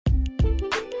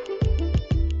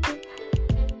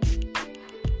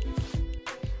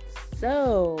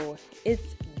So,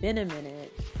 it's been a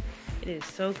minute. It is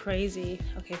so crazy.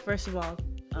 Okay, first of all,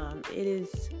 it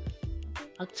is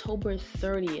October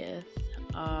 30th.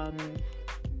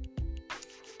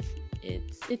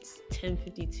 It's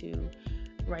 10:52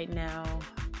 right now.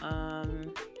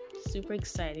 Super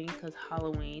exciting because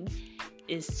Halloween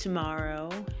is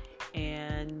tomorrow,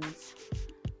 and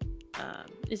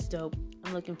it's dope.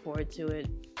 I'm looking forward to it.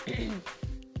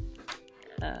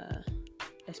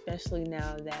 Especially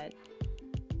now that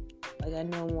I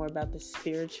know more about the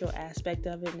spiritual aspect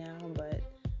of it now, but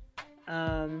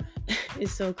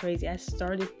it's so crazy. I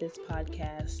started this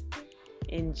podcast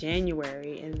in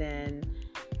January, and then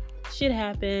shit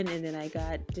happened, and then I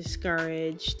got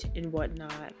discouraged and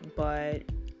whatnot, but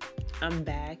I'm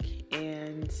back,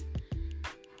 and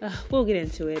we'll get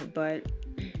into it, but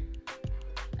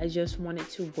I just wanted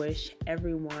to wish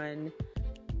everyone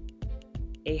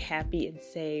a happy and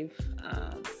safe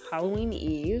Halloween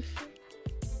Eve.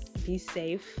 Be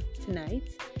safe tonight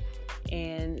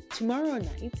and tomorrow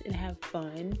night and have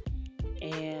fun.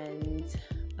 And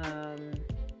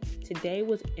today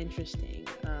was interesting.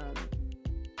 I'm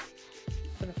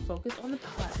going to focus on the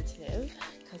positive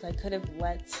because I could have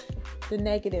let the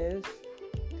negative,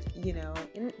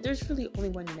 and there's really only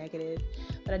one negative,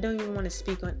 but I don't even want to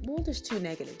speak on, there's two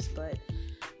negatives, but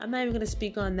I'm not even going to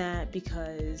speak on that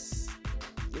because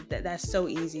that's so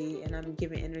easy, and I'm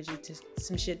giving energy to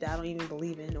some shit that I don't even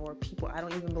believe in, or people I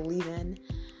don't even believe in.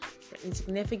 They're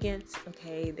insignificant,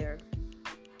 okay, they're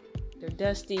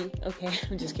dusty, okay,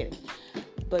 I'm just kidding.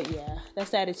 But yeah,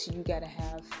 that's the attitude you gotta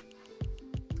have.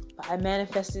 But I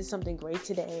manifested something great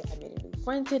today. I made a new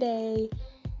friend today,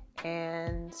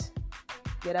 and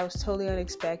yeah, that was totally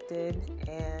unexpected,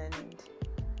 and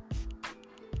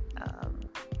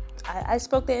I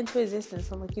spoke that into existence.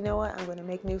 I'm like, you know what? I'm going to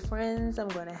make new friends. I'm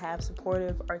going to have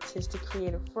supportive, artistic,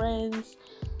 creative friends.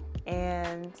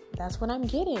 And that's what I'm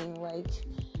getting.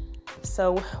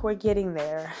 So we're getting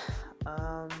there.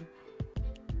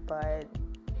 But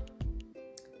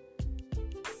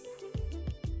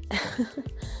I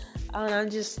don't know, I'm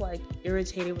just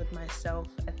irritated with myself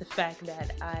at the fact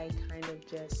that I kind of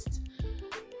just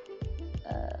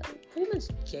pretty much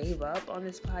gave up on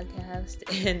this podcast,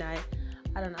 and I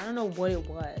don't know what it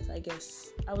was. I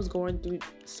guess I was going through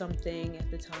something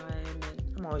at the time, and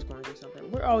I'm always going through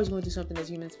something. We're always going through something as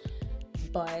humans,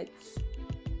 but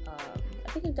I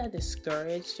think I got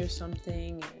discouraged or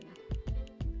something, and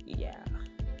yeah,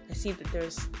 I see that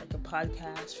there's a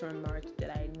podcast from March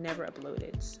that I never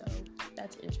uploaded, so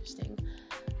that's interesting.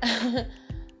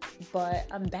 But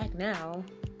I'm back now,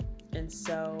 and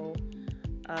so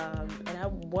and I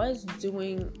was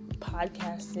doing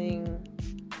podcasting.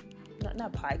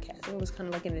 Not podcasting, it was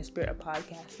kind of in the spirit of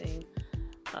podcasting,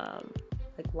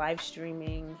 live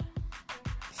streaming.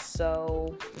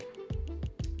 So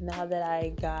now that I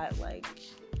got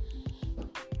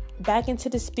back into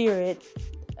the spirit,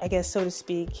 I guess, so to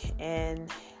speak,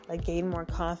 and gain more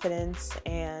confidence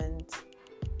and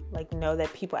know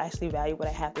that people actually value what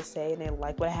I have to say and they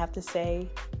like what I have to say,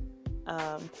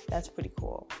 that's pretty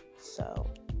cool. So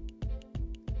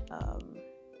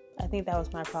I think that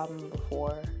was my problem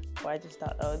before, where I just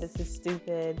thought, oh, this is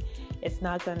stupid, it's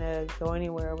not gonna go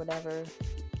anywhere or whatever.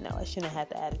 No, I shouldn't have had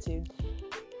the attitude.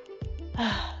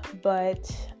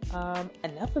 But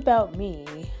enough about me.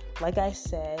 Like I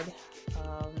said,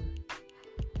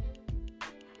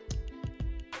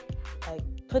 I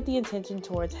put the intention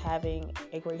towards having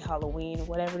a great Halloween,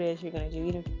 whatever it is you're gonna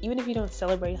do. Even if you don't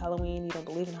celebrate Halloween, you don't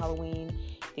believe in Halloween,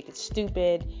 you think it's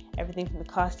stupid, everything from the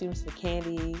costumes to the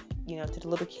candy, to the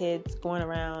little kids going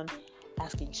around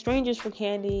asking strangers for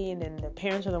candy, and then the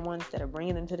parents are the ones that are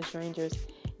bringing them to the strangers.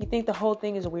 You think the whole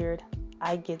thing is weird.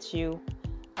 I get you.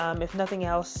 If nothing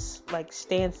else,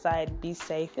 stay inside, be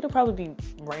safe. It'll probably be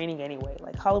raining anyway.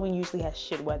 Halloween usually has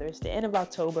shit weather. It's the end of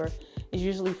October. It's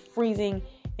usually freezing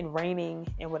and raining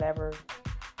and whatever.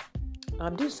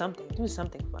 Do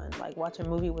something fun. Watch a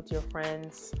movie with your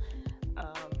friends.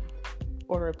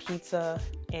 Order a pizza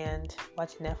and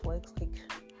watch Netflix.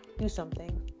 Do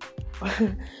something.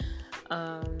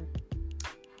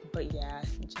 But yeah,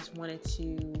 just wanted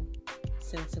to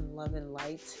send some love and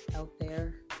light out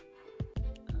there.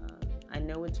 I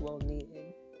know it's well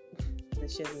needed. The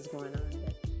shit is going on.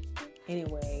 But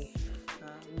anyway,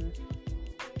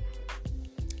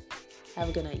 have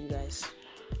a good night, you guys.